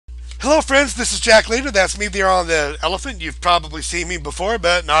Hello friends, this is Jack Leader. That's me there on the elephant. You've probably seen me before,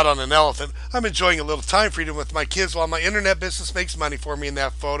 but not on an elephant. I'm enjoying a little time freedom with my kids while my internet business makes money for me in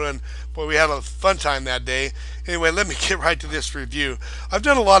that photo, and boy, we had a fun time that day. Anyway, let me get right to this review. I've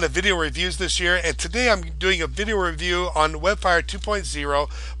done a lot of video reviews this year, and today I'm doing a video review on WebFire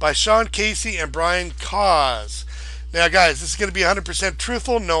 2.0 by Shawn and Brian Koz. Now, guys, this is going to be 100%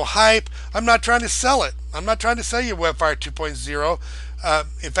 truthful, no hype. I'm not trying to sell it. I'm not trying to sell you WebFire 2.0.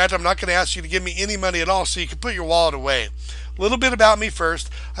 In fact, I'm not going to ask you to give me any money at all, so you can put your wallet away. A little bit about me first.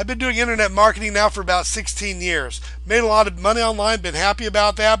 I've been doing internet marketing now for about 16 years. Made a lot of money online, been happy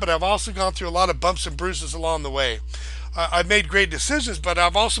about that, but I've also gone through a lot of bumps and bruises along the way. I've made great decisions, but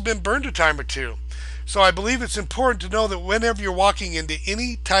I've also been burned a time or two. So I believe it's important to know that whenever you're walking into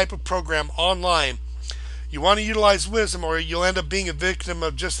any type of program online, you want to utilize wisdom, or you'll end up being a victim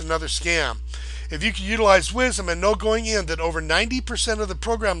of just another scam. If you can utilize wisdom and know going in that over 90% of the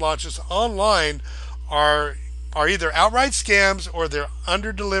program launches online are either outright scams or they're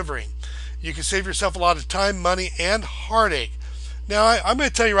under delivering, you can save yourself a lot of time, money, and heartache. Now, I'm going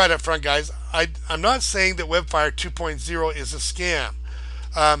to tell you right up front, guys, I'm not saying that WebFire 2.0 is a scam.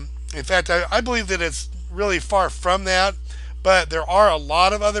 In fact, I believe that it's really far from that, but there are a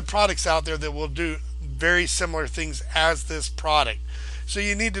lot of other products out there that will do very similar things as this product. So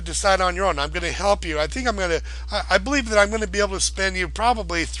you need to decide on your own. I'm going to help you. I believe that I'm going to be able to spend you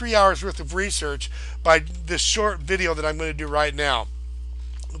probably 3 hours worth of research by this short video that I'm going to do right now.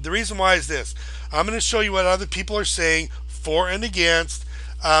 The reason why is this. I'm going to show you what other people are saying for and against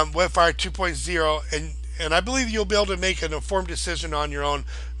WebFire 2.0, and I believe you'll be able to make an informed decision on your own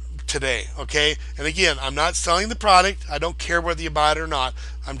today. Okay, and again, I'm not selling the product. I don't care whether you buy it or not.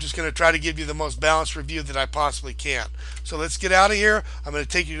 I'm just going to try to give you the most balanced review that I possibly can. So let's get out of here. I'm going to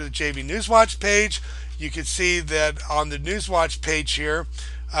take you to the JV Newswatch page. You can see that on the Newswatch page here,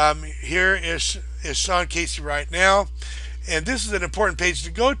 here is Shawn right now. And this is an important page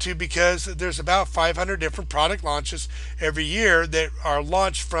to go to because there's about 500 different product launches every year that are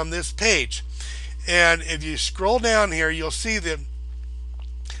launched from this page. And if you scroll down here, you'll see that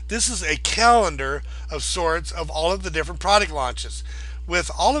this is a calendar of sorts of all of the different product launches. With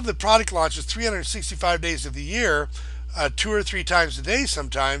all of the product launches 365 days of the year, 2 or 3 times a day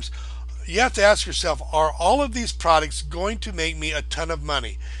sometimes, you have to ask yourself, are all of these products going to make me a ton of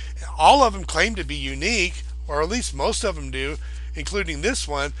money? All of them claim to be unique, or at least most of them do, including this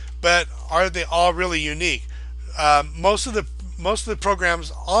one, but are they all really unique? Most of the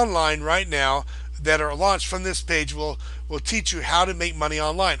programs online right now that are launched from this page will teach you how to make money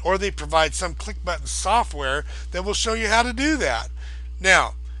online, or they provide some click button software that will show you how to do that.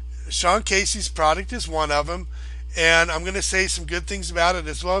 Now, Shawn product is one of them, and I'm going to say some good things about it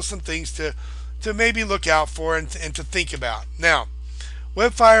as well as some things to maybe look out for and to think about. Now,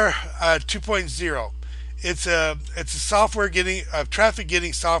 WebFire 2.0, it's a traffic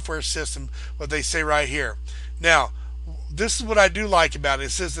getting software system, what they say right here. Now, this is what I do like about it. It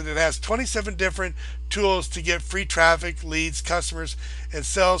says that it has 27 different tools to get free traffic, leads, customers, and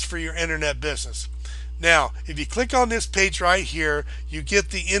sales for your internet business. Now, if you click on this page right here, you get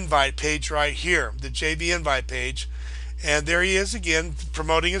the invite page right here, the JV invite page. And there he is again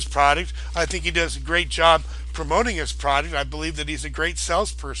promoting his product. I think he does a great job promoting his product. I believe that he's a great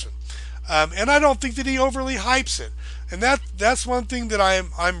salesperson. And I don't think that he overly hypes it. And that's one thing that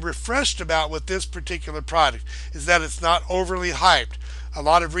I'm refreshed about with this particular product, is that it's not overly hyped. A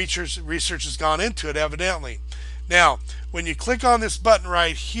lot of research has gone into it, evidently. Now, when you click on this button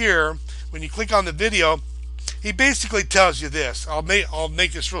right here, when you click on the video, he basically tells you this. I'll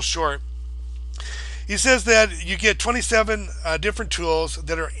make this real short. He says that you get 27 different tools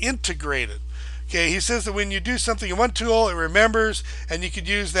that are integrated. Okay, he says that when you do something in one tool, it remembers, and you could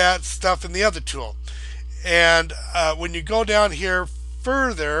use that stuff in the other tool. And when you go down here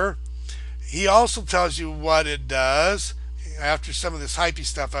further, he also tells you what it does after some of this hypey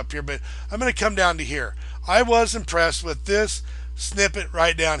stuff up here. But I'm going to come down to here. I was impressed with this snippet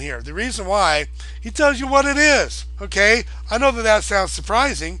right down here. The reason why, he tells you what it is. Okay, I know that sounds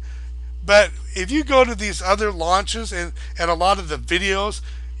surprising, but if you go to these other launches and a lot of the videos,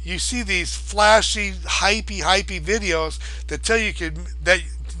 you see these flashy, hypey videos that tell you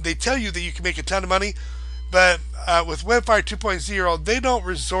that you can make a ton of money. But with WebFire 2.0, they don't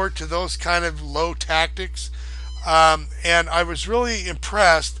resort to those kind of low tactics. And I was really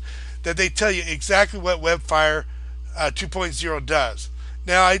impressed that they tell you exactly what WebFire 2.0 does.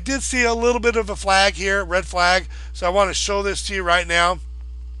 Now, I did see a little bit of a flag here, red flag, so I want to show this to you right now.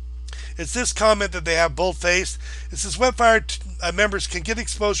 It's this comment that they have bold-faced. It says WebFire members can get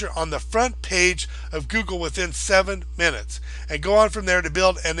exposure on the front page of Google within 7 minutes and go on from there to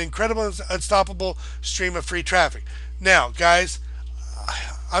build an incredible, unstoppable stream of free traffic. Now, guys,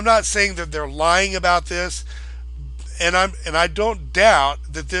 I'm not saying that they're lying about this, and I don't doubt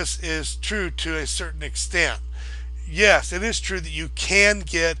that this is true to a certain extent. Yes, it is true that you can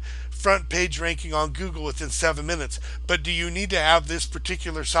get front page ranking on Google within 7 minutes, but do you need to have this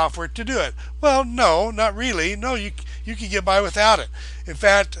particular software to do it? Well, no, not really. No, you can get by without it. In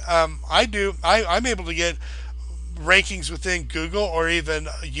fact, I do. I'm able to get rankings within Google or even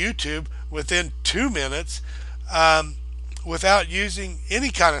YouTube within 2 minutes without using any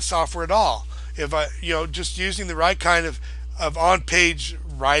kind of software at all. If I, just using the right kind of on-page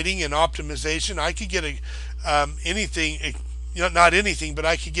writing and optimization, I could get anything. Not anything, but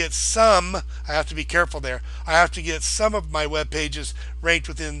I could get some. I have to be careful there. I have to get some of my web pages ranked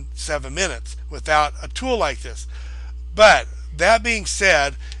within 7 minutes without a tool like this. But that being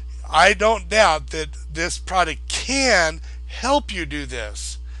said, I don't doubt that this product can help you do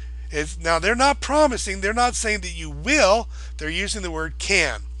this. Now, they're not promising, they're not saying that you will, they're using the word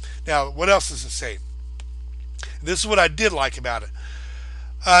can. Now, what else does it say? This is what I did like about it.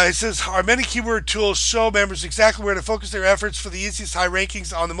 It says, our many keyword tools show members exactly where to focus their efforts for the easiest high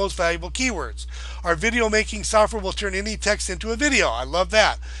rankings on the most valuable keywords. Our video making software will turn any text into a video. I love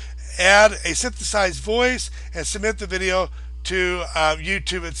that. Add a synthesized voice and submit the video to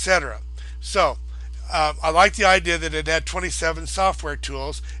YouTube, etc. So I like the idea that it had 27 software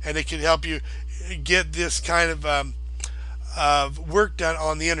tools and it could help you get this kind of work done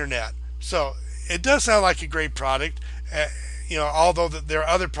on the internet. So it does sound like a great product. Although there are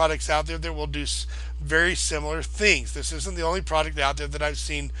other products out there that will do very similar things. This isn't the only product out there that I've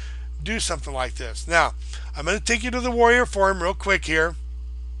seen do something like this. Now, I'm going to take you to the Warrior Forum real quick here.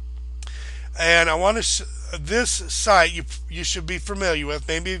 And I want to, this site you should be familiar with.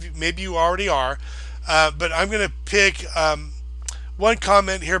 Maybe you already are. But I'm going to pick one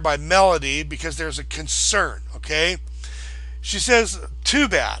comment here by Melody because there's a concern, okay? She says, too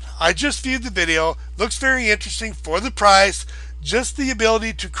bad. I just viewed the video. Looks very interesting for the price. Just the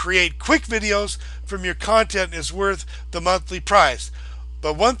ability to create quick videos from your content is worth the monthly price.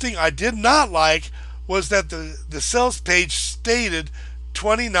 But one thing I did not like was that the sales page stated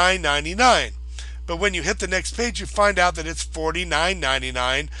 $29.99. But when you hit the next page, you find out that it's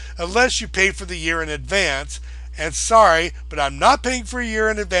 $49.99 unless you pay for the year in advance. And sorry, but I'm not paying for a year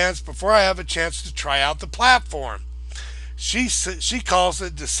in advance before I have a chance to try out the platform. She calls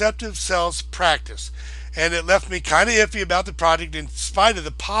it deceptive sales practice, and it left me kind of iffy about the product in spite of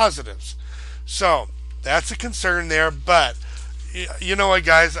the positives. So that's a concern there. But you know what,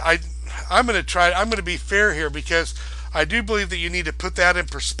 guys, I'm going to be fair here because I do believe that you need to put that in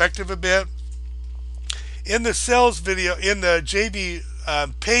perspective a bit. In the sales video, in the JB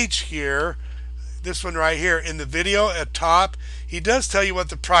page here, this one right here, in the video at top, he does tell you what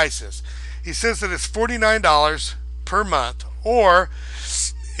the price is. He says that it's $49 per month, or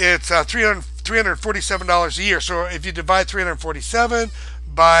it's $347 a year. So if you divide 347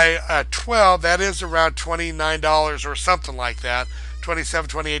 by 12, that is around $29 or something like that. $27,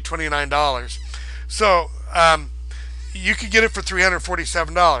 $28, $29. So you could get it for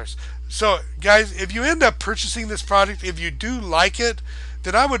 $347. So guys, if you end up purchasing this product, if you do like it,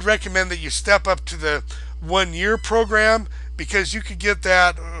 then I would recommend that you step up to the 1-year program, because you could get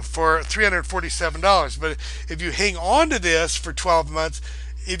that for $347. But if you hang on to this for 12 months,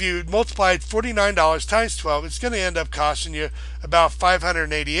 if you multiply $49 times 12, it's going to end up costing you about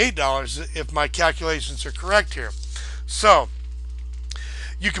 $588 if my calculations are correct here. So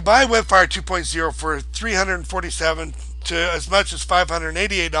you can buy WebFire 2.0 for $347 to as much as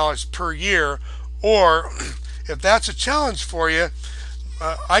 $588 per year, or if that's a challenge for you,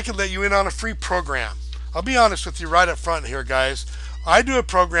 I can let you in on a free program. I'll be honest with you right up front here, guys. I do a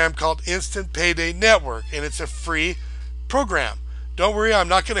program called Instant Payday Network, and it's a free program. Don't worry, I'm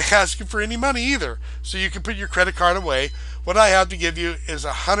not going to ask you for any money either, so you can put your credit card away. What I have to give you is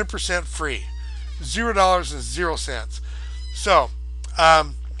 100% free, $0.00. So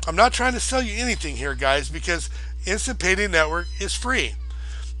I'm not trying to sell you anything here, guys, because Instant Payday Network is free.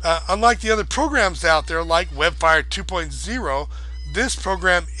 Unlike the other programs out there like WebFire 2.0, this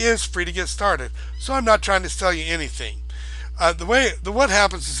program is free to get started. So I'm not trying to sell you anything. What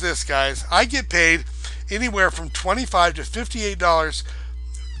happens is this, guys. I get paid anywhere from $25 to $58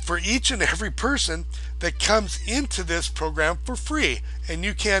 for each and every person that comes into this program for free, and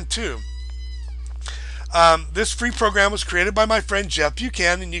you can too. This free program was created by my friend Jeff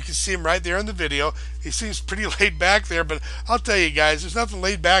Buchanan, and you can see him right there in the video. He seems pretty laid back there, but I'll tell you guys, there's nothing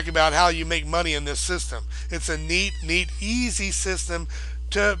laid back about how you make money in this system. It's a neat, easy system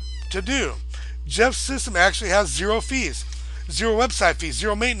to do. Jeff's system actually has zero fees, zero website fees,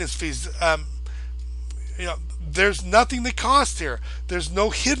 zero maintenance fees. There's nothing that costs here. There's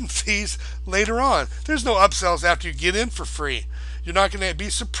no hidden fees later on. There's no upsells after you get in for free. You're not going to be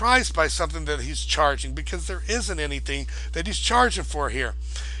surprised by something that he's charging, because there isn't anything that he's charging for here.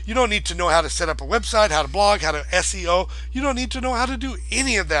 You don't need to know how to set up a website, how to blog, how to SEO. You don't need to know how to do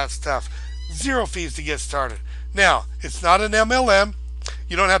any of that stuff. Zero fees to get started. Now, it's not an MLM.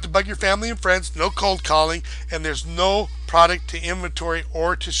 You don't have to bug your family and friends, no cold calling, and there's no product to inventory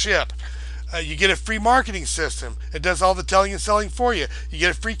or to ship. You get a free marketing system. It does all the telling and selling for you. You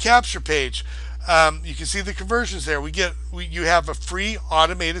get a free capture page. You can see the conversions there. You have a free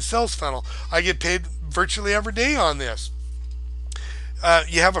automated sales funnel. I get paid virtually every day on this.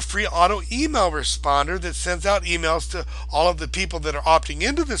 You have a free auto email responder that sends out emails to all of the people that are opting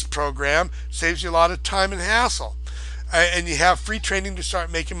into this program. Saves you a lot of time and hassle. And you have free training to start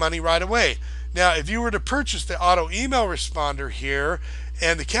making money right away. Now, if you were to purchase the auto email responder here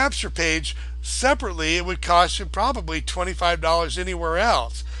and the capture page separately, it would cost you probably $25 anywhere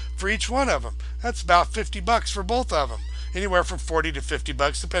else for each one of them. That's about $50 for both of them. Anywhere from $40 to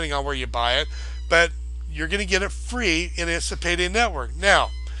 $50 depending on where you buy it. But you're going to get it free in It's a Payday Network.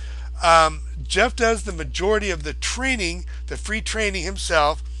 Now, Jeff does the majority of the training, the free training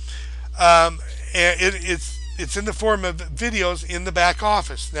himself. And it's in the form of videos in the back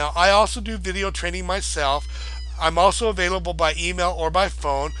office. Now, I also do video training myself. I'm also available by email or by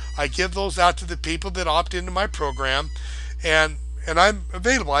phone. I give those out to the people that opt into my program, and I'm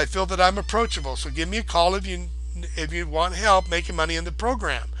available. I feel that I'm approachable. So give me a call if you want help making money in the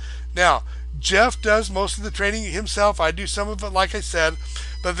program. Now, Jeff does most of the training himself. I do some of it, like I said.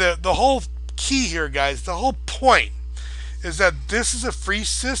 But the whole key here, guys, the whole point is that this is a free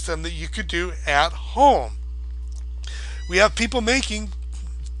system that you could do at home. We have people making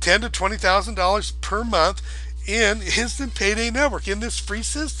 $10,000 to $20,000 per month in Instant Payday Network in this free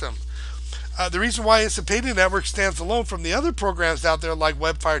system. The reason why Instant Payday Network stands alone from the other programs out there like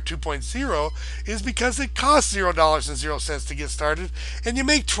WebFire 2.0 is because it costs $0.00 to get started, and you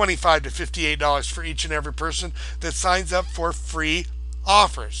make $25 to $58 for each and every person that signs up for free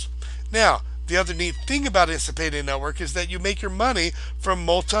offers. Now, the other neat thing about Instant Payday Network is that you make your money from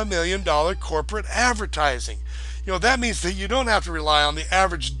multi-million-dollar corporate advertising. That means that you don't have to rely on the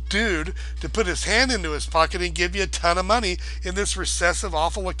average dude to put his hand into his pocket and give you a ton of money in this recessive,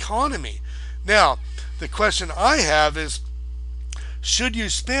 awful economy. Now, the question I have is, should you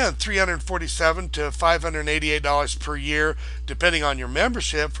spend $347 to $588 per year, depending on your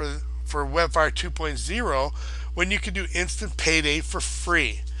membership, for WebFire 2.0 when you can do Instant Payday for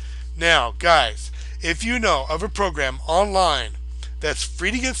free? Now, guys, if you know of a program online that's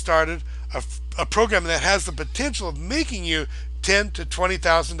free to get started, a program that has the potential of making you $10,000 to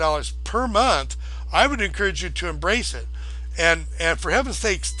 $20,000 per month, I would encourage you to embrace it. And for heaven's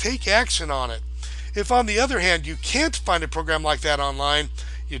sakes, take action on it. If on the other hand you can't find a program like that online,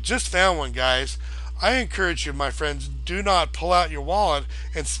 you just found one, guys, I encourage you, my friends, do not pull out your wallet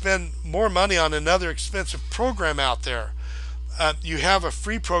and spend more money on another expensive program out there. You have a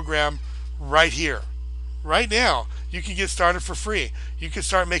free program right here. Right now, you can get started for free. You can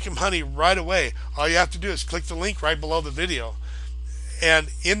start making money right away. All you have to do is click the link right below the video. And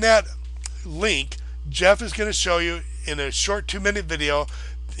in that link, Jeff is going to show you in a short 2-minute video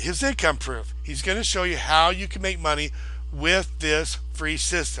his income proof. He's going to show you how you can make money with this free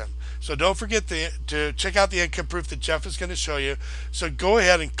system. So don't forget to check out the income proof that Jeff is going to show you. So go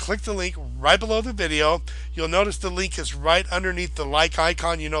ahead and click the link right below the video. You'll notice the link is right underneath the like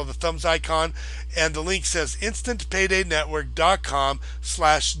icon, the thumbs icon, and the link says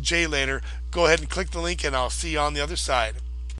instantpaydaynetwork.com/jlater. Go ahead and click the link, and I'll see you on the other side.